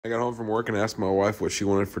I got home from work and asked my wife what she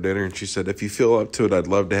wanted for dinner, and she said, if you feel up to it, I'd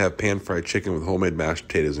love to have pan-fried chicken with homemade mashed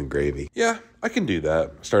potatoes and gravy. Yeah, I can do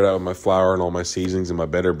that. Start out with my flour and all my seasonings and my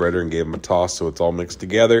better breader and gave them a toss so it's all mixed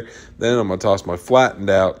together. Then I'm going to toss my flattened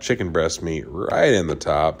out chicken breast meat right in the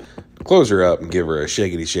top. Close her up and give her a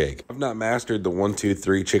shakety shake. I've not mastered the 1, 2,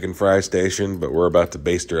 3 chicken fry station, but we're about to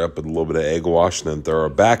baste her up with a little bit of egg wash and then throw her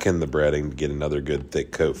back in the breading to get another good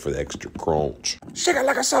thick coat for the extra crunch. Shake it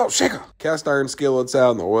like a salt shaker. Cast iron skillet's out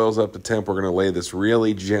and the oil's up to temp. We're going to lay this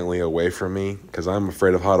really gently away from me because I'm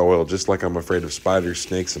afraid of hot oil just like I'm afraid of spiders,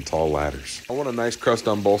 snakes, and tall ladders. I want a nice crust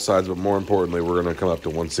on both sides, but more importantly, we're going to come up to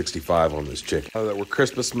 165 on this chicken. Now that we're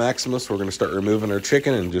Crispus Maximus, we're going to start removing our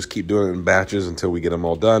chicken and just keep doing it in batches until we get them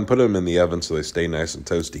all done. Put them in the oven so they stay nice and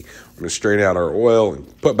toasty. We're going to strain out our oil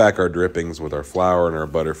and put back our drippings with our flour and our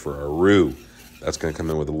butter for our roux. That's going to come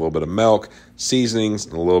in with a little bit of milk, seasonings,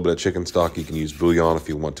 and a little bit of chicken stock. You can use bouillon if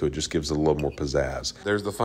you want to. It just gives it a little more pizzazz. There's the